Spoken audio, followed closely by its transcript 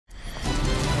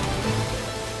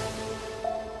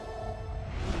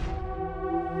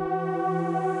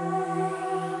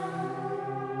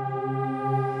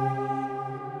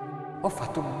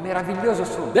fatto un meraviglioso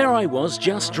sogno. There I was,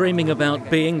 just dreaming about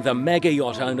being the mega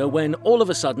yacht owner when all of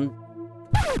a sudden...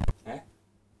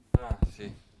 Ah,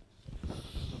 sì.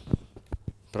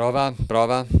 Prova,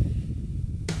 prova.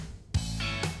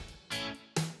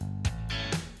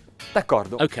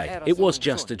 D'accordo. Okay, it was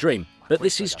just a dream, but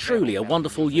this is truly a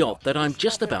wonderful yacht that I'm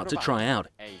just about to try out.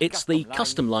 It's the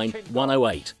Custom Line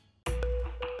 108.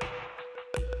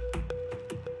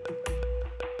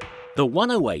 The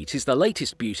 108 is the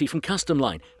latest beauty from Custom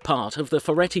Line, part of the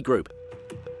Ferretti Group.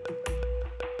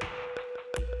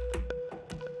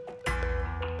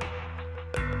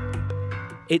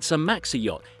 It's a maxi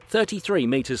yacht, 33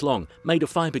 metres long, made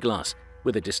of fiberglass,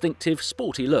 with a distinctive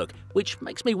sporty look, which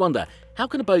makes me wonder, how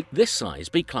can a boat this size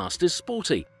be classed as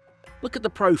sporty? Look at the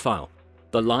profile.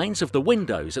 The lines of the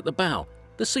windows at the bow,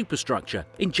 the superstructure,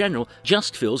 in general,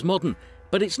 just feels modern.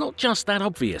 But it's not just that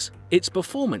obvious. It's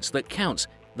performance that counts.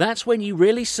 That's when you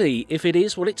really see if it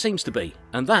is what it seems to be.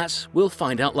 And that we'll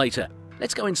find out later.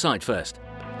 Let's go inside first.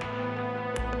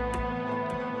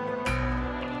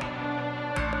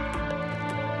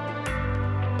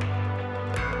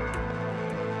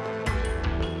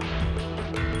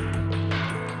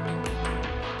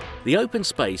 The open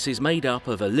space is made up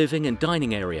of a living and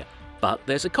dining area, but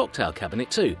there's a cocktail cabinet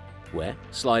too, where,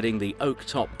 sliding the oak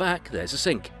top back, there's a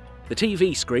sink. The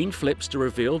TV screen flips to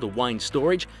reveal the wine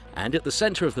storage, and at the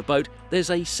centre of the boat there's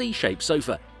a C-shaped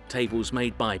sofa, tables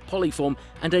made by Polyform,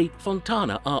 and a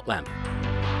Fontana art lamp.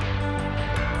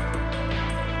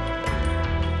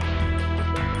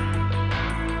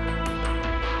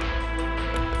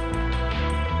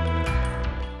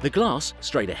 The glass,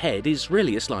 straight ahead, is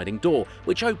really a sliding door,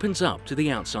 which opens up to the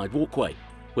outside walkway,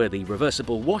 where the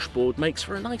reversible washboard makes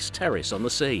for a nice terrace on the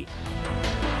sea.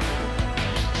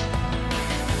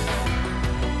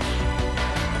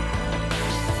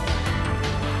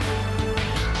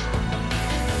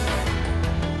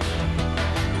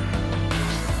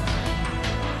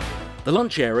 The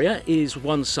lunch area is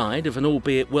one side of an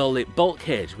albeit well-lit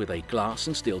bulkhead with a glass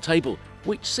and steel table,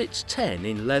 which sits 10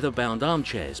 in leather-bound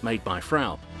armchairs made by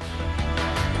Frau.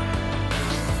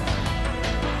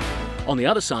 On the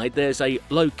other side there's a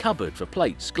low cupboard for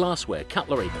plates, glassware,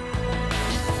 cutlery.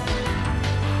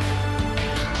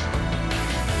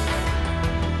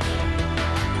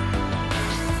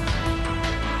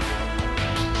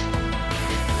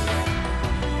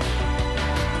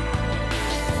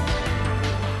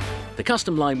 The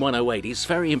Custom Line 108 is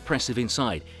very impressive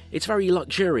inside. It's very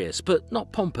luxurious, but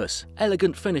not pompous.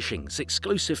 Elegant finishings,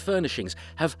 exclusive furnishings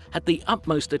have had the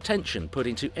utmost attention put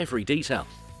into every detail.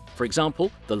 For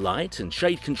example, the light and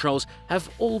shade controls have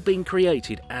all been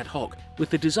created ad hoc with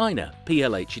the designer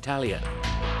PLH Italia.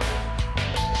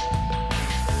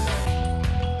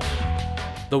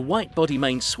 The white body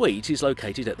main suite is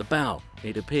located at the bow.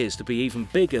 It appears to be even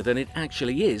bigger than it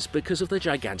actually is because of the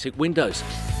gigantic windows.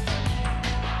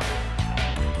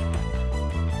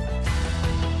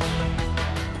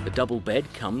 The double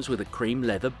bed comes with a cream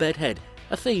leather bedhead,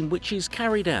 a theme which is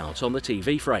carried out on the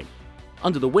TV frame.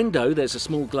 Under the window there's a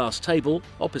small glass table,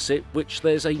 opposite which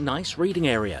there's a nice reading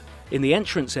area. In the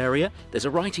entrance area there's a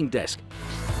writing desk.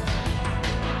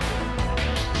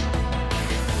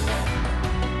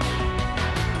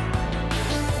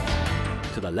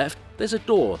 To the left there's a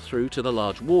door through to the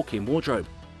large walk-in wardrobe.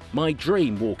 My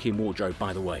dream walk-in wardrobe,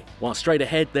 by the way. While straight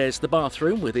ahead there's the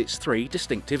bathroom with its 3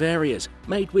 distinctive areas,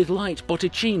 made with light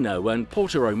Botticino and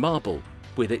Portero marble,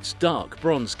 with its dark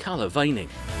bronze colour veining.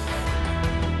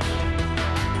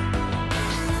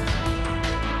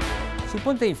 Sul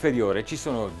ponte inferiore ci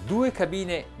sono 2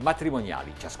 cabine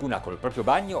matrimoniali, ciascuna col proprio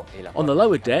bagno e la... On the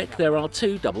lower deck there are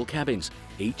 2 double cabins,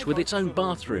 each with its own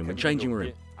bathroom and changing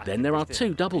room. Then there are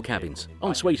 2 double cabins,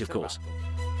 en suite of course.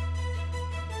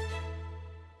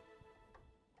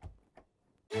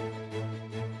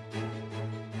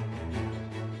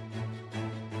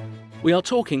 We are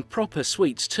talking proper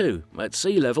suites too, at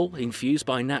sea level, infused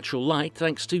by natural light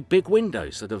thanks to big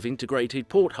windows that have integrated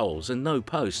portholes and no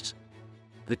posts.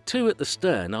 The 2 at the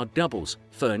stern are doubles,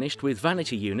 furnished with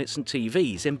vanity units and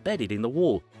TVs embedded in the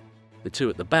wall. The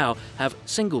 2 at the bow have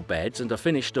single beds and are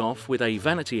finished off with a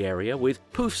vanity area with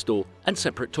poof stool and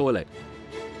separate toilet.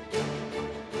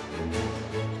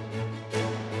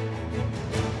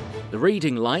 The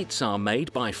reading lights are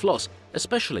made by Floss,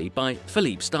 especially by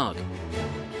Philippe Stark.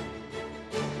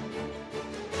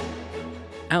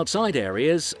 Outside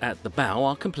areas at the bow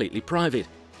are completely private,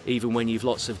 even when you've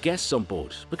lots of guests on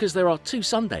board, because there are 2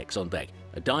 sun decks on deck,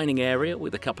 a dining area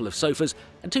with a couple of sofas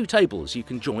and 2 tables you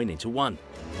can join into one.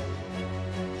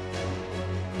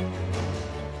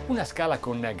 Una scala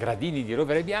con gradini di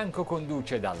rovere bianco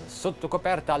conduce dal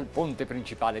sottocoperta al ponte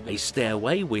principale. A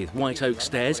stairway with white oak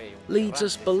stairs leads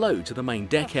us below to the main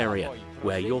deck area,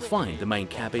 where you'll find the main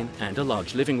cabin and a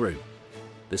large living room.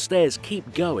 The stairs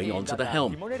keep going onto the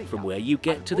helm, from where you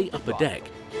get to the upper deck.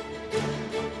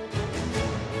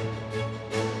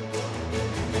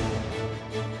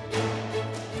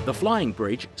 The flying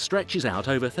bridge stretches out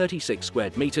over 36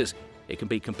 square metres. It can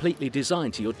be completely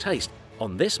designed to your taste.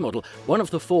 On this model, one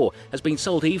of the 4 has been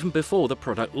sold even before the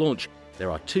product launch. There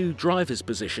are 2 driver's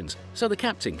positions, so the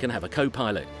captain can have a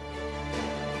co-pilot.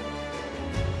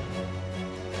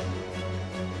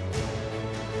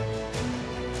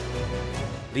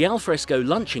 The alfresco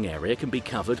lunching area can be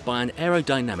covered by an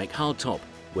aerodynamic hardtop,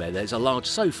 where there's a large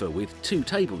sofa with 2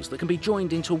 tables that can be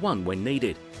joined into one when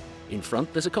needed. In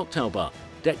front there's a cocktail bar,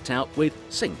 decked out with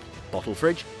sink, bottle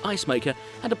fridge, ice maker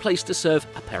and a place to serve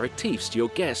aperitifs to your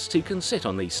guests who can sit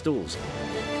on these stools.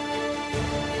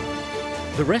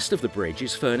 The rest of the bridge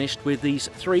is furnished with these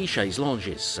 3 chaise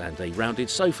lounges and a rounded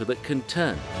sofa that can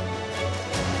turn.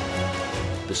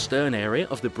 The stern area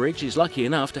of the bridge is lucky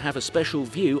enough to have a special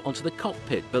view onto the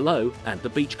cockpit below and the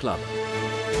beach club.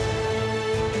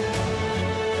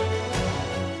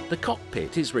 The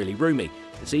cockpit is really roomy.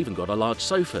 It's even got a large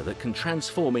sofa that can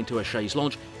transform into a chaise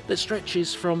lounge that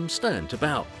stretches from stern to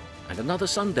bow, and another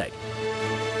sun deck.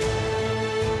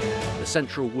 The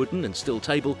central wooden and steel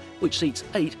table, which seats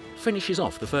 8, finishes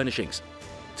off the furnishings.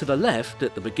 To the left,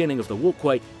 at the beginning of the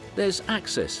walkway, there's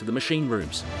access to the machine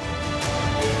rooms.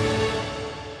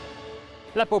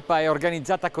 La poppa è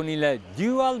organizzata con il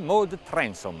Dual Mode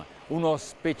Transom, uno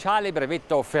speciale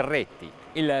brevetto Ferretti.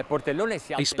 Il portellone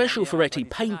si A special Ferretti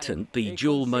patent, the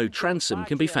dual mode transom,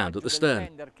 can be found at the stern.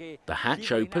 The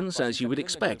hatch opens as you would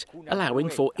expect, allowing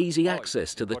for easy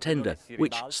access to the tender,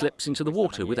 which slips into the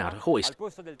water without a hoist.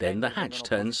 Then the hatch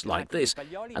turns like this,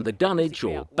 and the dunnage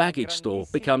or baggage store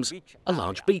becomes a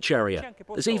large beach area.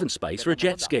 There's even space for a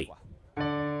jet ski.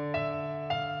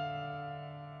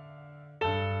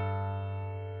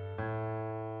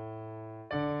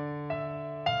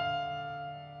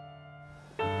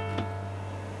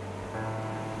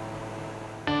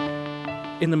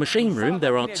 In the machine room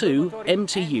there are 2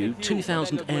 MTU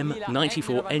 2000M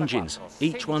 94 engines,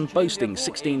 each one boasting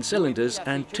 16 cylinders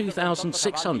and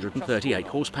 2,638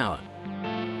 horsepower.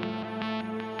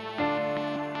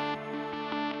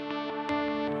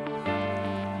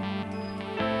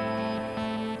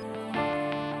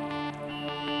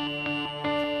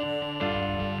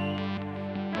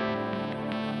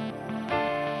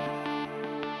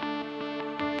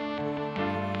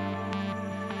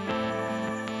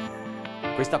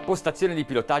 Questa postazione di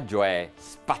pilotaggio è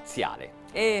spaziale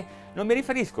e non mi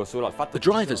riferisco solo al fatto The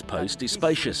driver's post is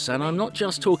spacious, and I'm not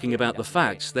just talking about the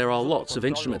fact there are lots of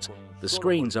instruments. The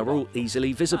screens are all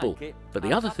easily visible, but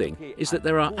the other thing is that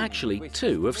there are actually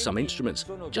 2 of some instruments,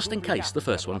 just in case the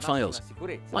first one fails.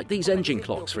 Like these engine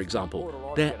clocks, for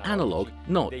example. They're analog,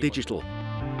 not digital.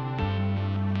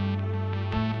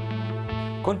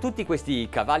 Con tutti questi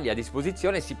cavalli a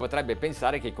disposizione si potrebbe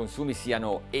pensare che i consumi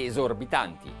siano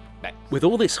esorbitanti. With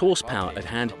all this horsepower at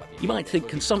hand, you might think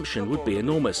consumption would be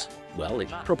enormous. Well, it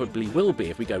probably will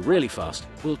be if we go really fast.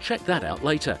 We'll check that out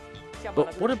later.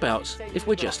 But what about if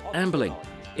we're just ambling?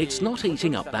 It's not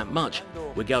eating up that much.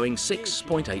 We're going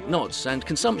 6.8 knots and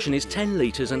consumption is 10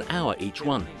 litres an hour each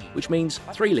one, which means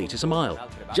 3 litres a mile.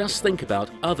 Just think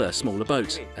about other smaller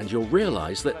boats and you'll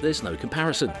realise that there's no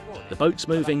comparison. The boat's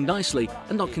moving nicely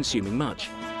and not consuming much.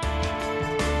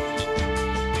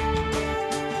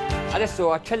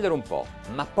 Adesso accelero un po',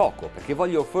 ma poco, perché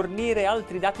voglio fornire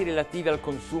altri dati relativi al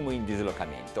consumo in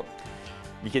dislocamento.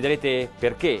 Vi chiederete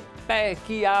perché? Beh,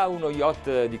 chi ha uno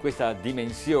yacht di questa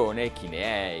dimensione, chi ne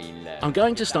è il... I'm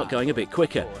going to start going a bit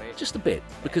quicker, just a bit,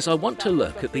 because I want to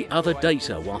look at the other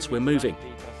data whilst we're moving.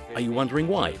 Are you wondering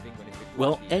why?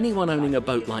 Well, anyone owning a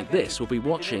boat like this will be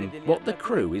watching what the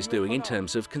crew is doing in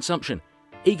terms of consumption,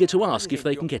 eager to ask if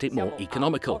they can get it more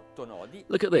economical.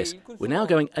 Look at this, we're now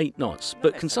going 8 knots,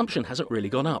 but consumption hasn't really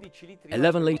gone up.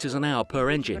 11 litres an hour per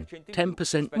engine,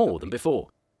 10% more than before.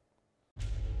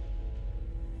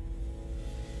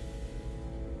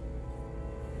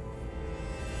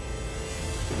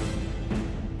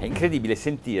 È incredibile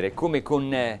sentire come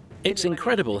con... It's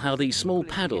incredible how these small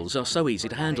paddles are so easy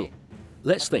to handle.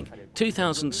 Let's think,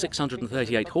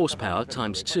 2,638 horsepower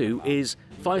times 2 is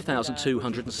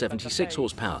 5,276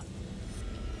 horsepower.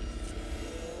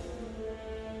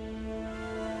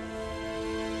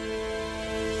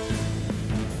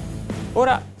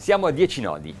 Ora siamo a 10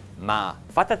 nodi, ma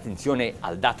fate attenzione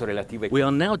al dato relativo ai... We are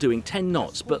now doing 10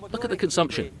 knots, but look at the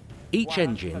consumption. Each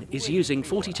engine is using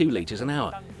 42 litres an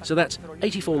hour, so that's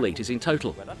 84 litres in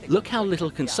total. Look how little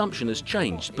consumption has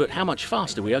changed, but how much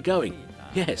faster we are going.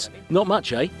 Yes, not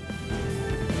much, eh?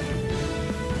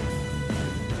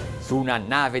 Su una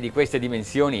nave di queste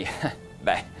dimensioni,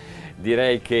 beh,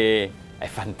 direi che è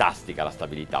fantastica la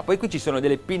stabilità. Poi qui ci sono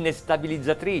delle pinne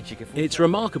stabilizzatrici che funzionano. It's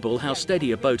remarkable how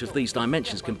steady a boat of these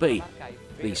dimensions can be.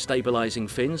 The stabilising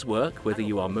fins work whether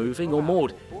you are moving or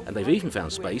moored, and they've even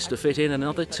found space to fit in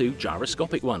another 2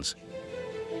 gyroscopic ones.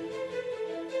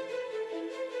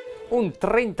 Un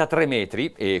 33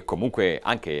 metri, e comunque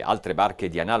anche altre barche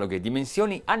di analoghe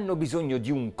dimensioni, hanno bisogno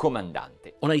di un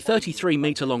comandante. On a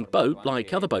 33-metre-long boat,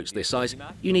 like other boats this size,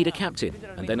 you need a captain,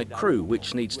 and then a crew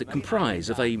which needs to comprise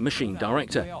of a machine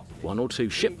director, 1 or 2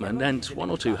 shipmen and 1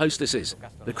 or 2 hostesses.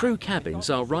 The crew cabins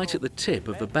are right at the tip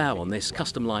of the bow on this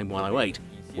Custom Line 108,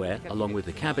 where, along with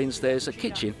the cabins, there's a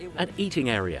kitchen and eating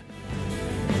area.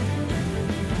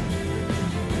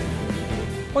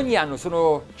 Ogni anno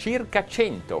sono circa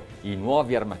 100 i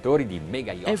nuovi armatori di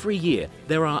mega yacht. Every year,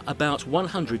 there are about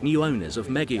 100 new owners of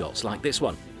mega yachts like this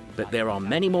one. But there are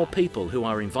many more people who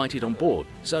are invited on board.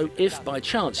 So if by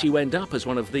chance you end up as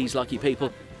one of these lucky people,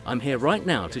 I'm here right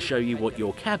now to show you what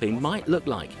your cabin might look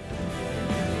like.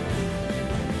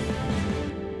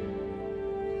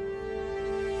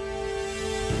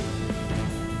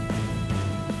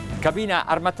 Cabina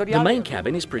armatoriale. The main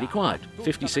cabin is pretty quiet,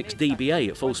 56 dBA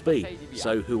at full speed,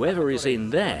 so whoever is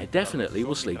in there definitely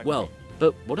will sleep well.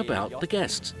 But what about the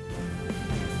guests?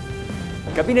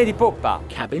 Cabine di poppa.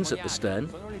 Cabins at the stern,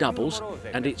 doubles,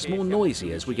 and it's more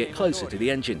noisy as we get closer to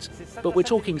the engines, but we're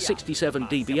talking 67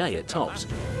 dBA at tops.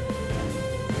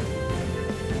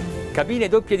 Cabine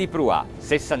doppie di prua,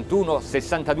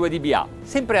 61-62 dBA,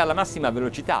 sempre alla massima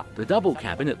velocità. The double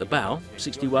cabin at the bow,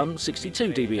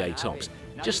 61-62 dBA tops.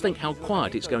 Just think how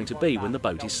quiet it's going to be when the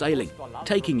boat is sailing,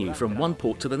 taking you from one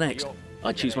port to the next.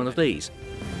 I'd choose one of these.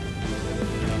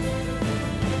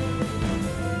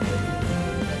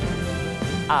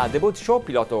 A The Boat Show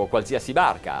piloto qualsiasi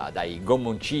barca, dai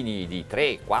gommoncini di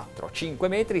 3, 4, 5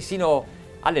 metri sino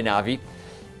alle navi.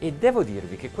 E devo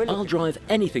dirvi che quello I'll drive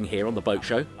anything here on the boat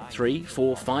show, 3,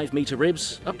 4, 5 metre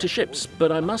ribs, up to ships,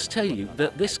 but I must tell you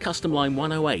that this Custom Line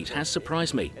 108 has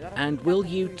surprised me, and will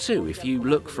you too if you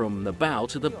look from the bow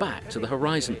to the back to the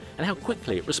horizon and how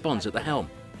quickly it responds at the helm.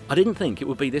 I didn't think it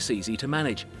would be this easy to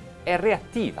manage. è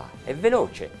reattiva, è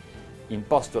veloce.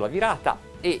 Imposto la virata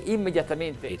e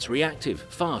immediatamente... It's reactive,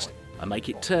 fast. I make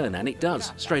it turn and it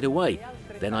does, straight away.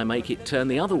 Then I make it turn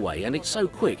the other way and it's so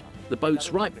quick. The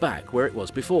boat's right back where it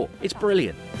was before. It's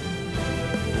brilliant.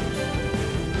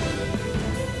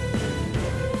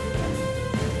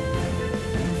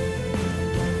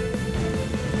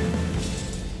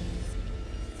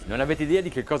 Non avete idea di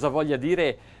che cosa voglia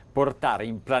dire portare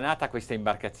implanata questa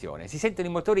imbarcazione. Si sentono i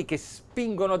motori che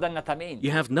spingono dannatamente.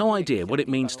 You have no idea what it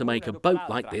means to make a boat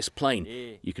like this plane.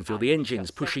 You can feel the engines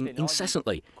pushing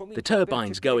incessantly, the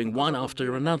turbines going one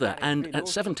after another, and at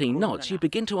 17 knots you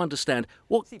begin to understand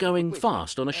what going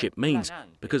fast on a ship means,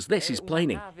 because this is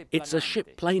planing. It's a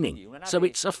ship planing, so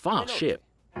it's a fast ship.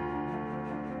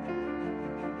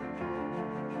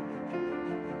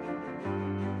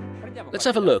 Let's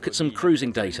have a look at some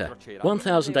cruising data.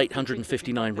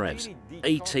 1,859 revs,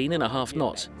 18.5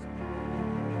 knots.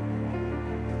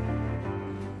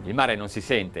 Il mare non si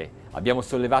sente, abbiamo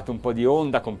sollevato un po' di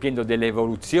onda compiendo delle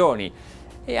evoluzioni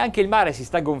e anche il mare si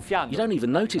sta gonfiando. You don't even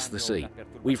notice the sea.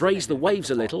 We've raised the waves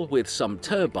a little with some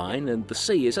turbine and the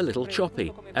sea is a little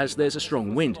choppy as there's a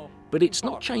strong wind, but it's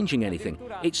not changing anything.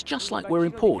 It's just like we're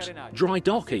in port, dry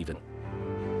dock even.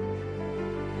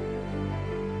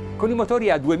 Con i motori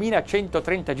a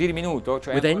 2130 giri minuto,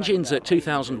 cioè with engines at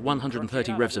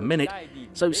 2,130 revs a minute,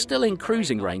 so still in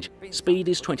cruising range, speed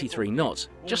is 23 knots.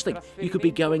 Just think, you could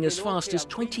be going as fast as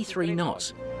 23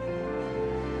 knots.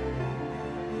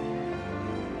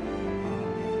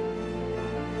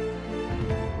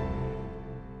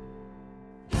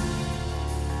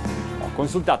 Ho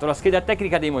consultato la scheda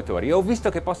tecnica dei motori e ho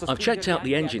visto che posso I've checked out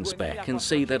the engine spec and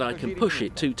see that I can push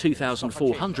it to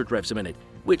 2,400 revs a minute,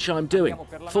 which I'm doing,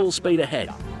 full speed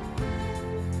ahead.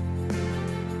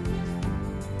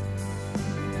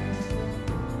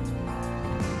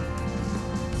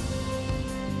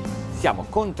 Siamo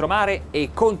contromare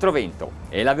e controvento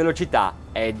e la velocità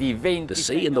è di 20. The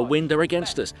sea and the wind are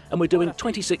against us and we're doing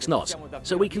 26 knots,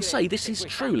 so we can say this is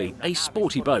truly a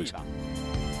sporty boat.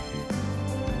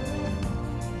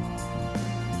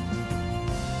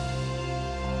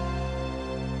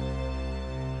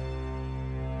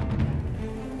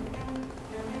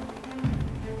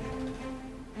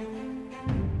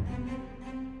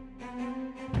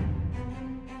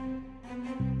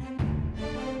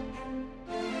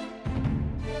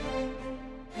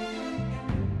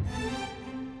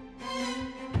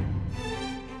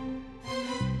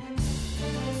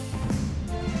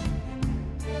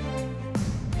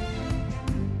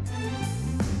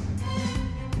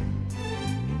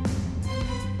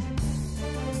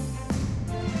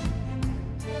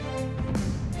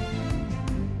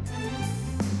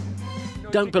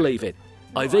 Don't believe it.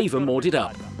 I've even moored it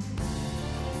up.